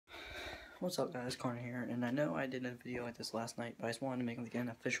What's up guys, Connor here, and I know I did a video like this last night, but I just wanted to make like an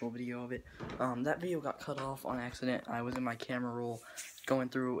official video of it. That video got cut off on accident. I was in my camera roll going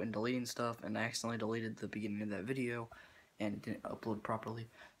through and deleting stuff, and I accidentally deleted the beginning of that video, and it didn't upload properly.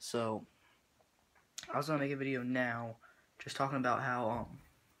 So, I was gonna make a video now, just talking about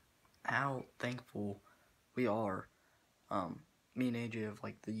how thankful we are, me and AJ, of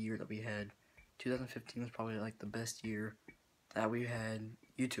like the year that we had. 2015 was probably like the best year that we had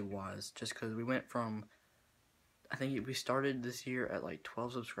YouTube wise, just because we went from, I think we started this year at like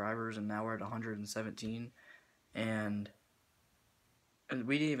 12 subscribers and now we're at 117, and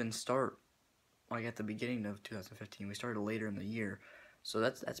we didn't even start like at the beginning of 2015. We started later in the year, so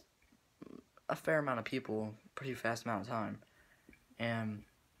that's a fair amount of people, pretty fast amount of time. And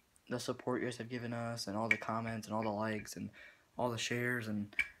the support you guys have given us, and all the comments and all the likes and all the shares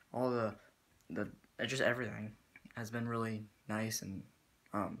and all the just everything has been really nice, and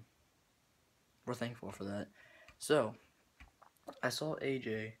we're thankful for that. So I saw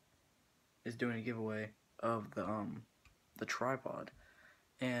AJ is doing a giveaway of the tripod,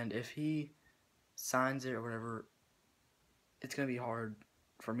 and if he signs it or whatever, it's gonna be hard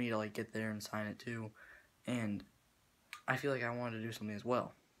for me to like get there and sign it too, and I feel like I wanted to do something as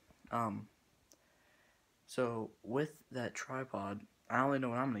well. So with that tripod, I don't really know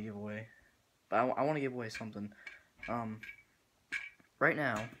what I'm gonna give away, but I want to give away something. Right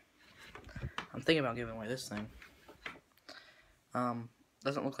now, I'm thinking about giving away this thing.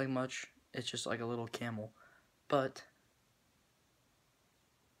 Doesn't look like much. It's just like a little camel, but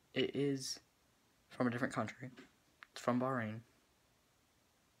it is from a different country. It's from Bahrain.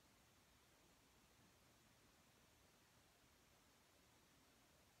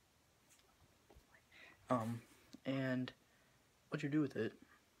 And what you do with it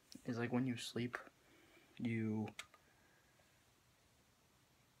is, like, when you sleep, you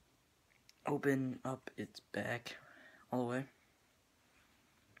open up its back all the way,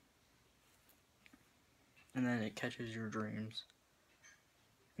 and then it catches your dreams.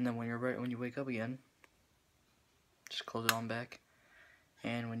 And then when you wake up again, just close it on back.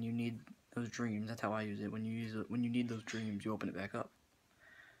 And when you need those dreams, that's how I use it. When you need those dreams, you open it back up.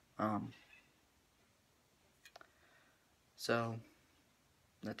 So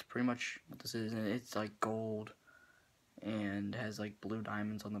that's pretty much what this is, and it's like gold and has like blue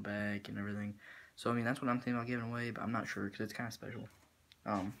diamonds on the back and everything. So I mean, that's what I'm thinking about giving away, but I'm not sure because it's kind of special.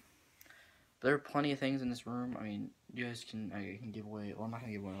 There are plenty of things in this room. I mean, you guys I can give away. Well, I'm not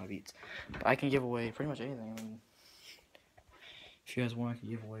gonna give away my beats, but I can give away pretty much anything. I mean, if you guys want, I can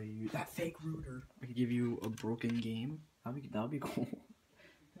give away that fake router. I could give you a broken game. That'd be cool.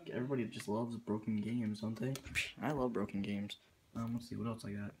 Everybody just loves broken games, don't they? I love broken games. Let's see what else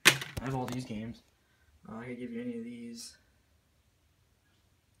I got. I have all these games. I could give you any of these,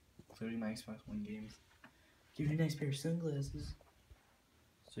 including my Xbox One games. Give you a nice pair of sunglasses,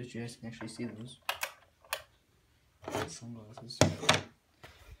 so that you guys can actually see those. Sunglasses.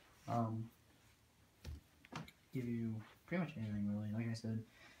 Give you pretty much anything, really. Like I said.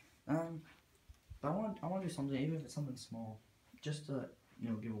 But I want to do something, even if it's something small, just to,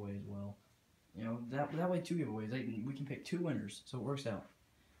 give away as well. That way, 2 giveaways. We can pick 2 winners, so it works out.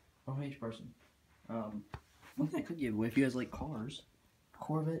 One from each person. One thing I could give away, if you guys like cars,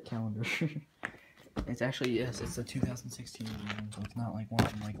 Corvette calendar. It's actually, yes, it's a 2016 one, so it's not like one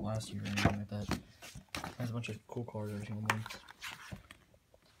from like last year or anything like that. It has a bunch of cool cars every single month.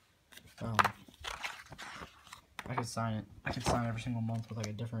 I could sign it. I could sign every single month with like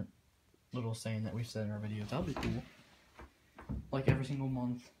a different little saying that we've said in our videos. That would be cool. Like every single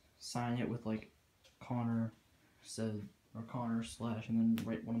month, sign it with like Connor said, or Connor / and then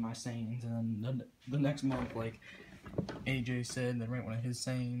write one of my sayings, and then the next month, like AJ said, then write one of his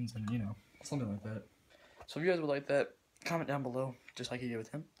sayings, and something like that. So if you guys would like that, comment down below, just like you did with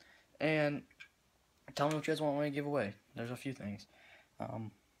him, and tell me what you guys want me to give away. There's a few things.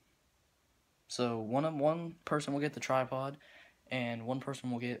 So one person will get the tripod, and one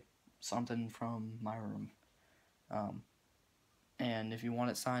person will get something from my room. And if you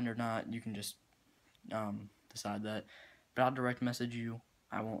want it signed or not, you can just decide that. But I'll direct message you.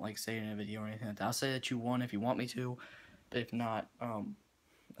 I won't like say it in a video or anything like that. I'll say that you won if you want me to, but if not,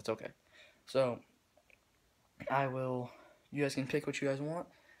 that's okay. So you guys can pick what you guys want.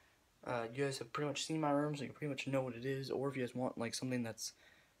 You guys have pretty much seen my room, so you pretty much know what it is. Or if you guys want like something that's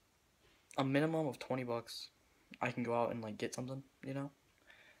a minimum of 20 bucks, I can go out and like get something,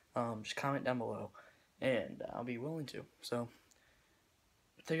 just comment down below, and I'll be willing to. So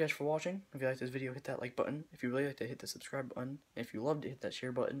thank you guys for watching. If you liked this video, hit that like button. If you really like to, hit the subscribe button. If you love to, hit that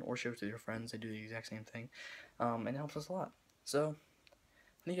share button or share it with your friends. They do the exact same thing, and it helps us a lot. So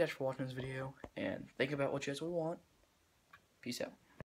Thank you guys for watching this video, and think about what you guys would want. Peace out.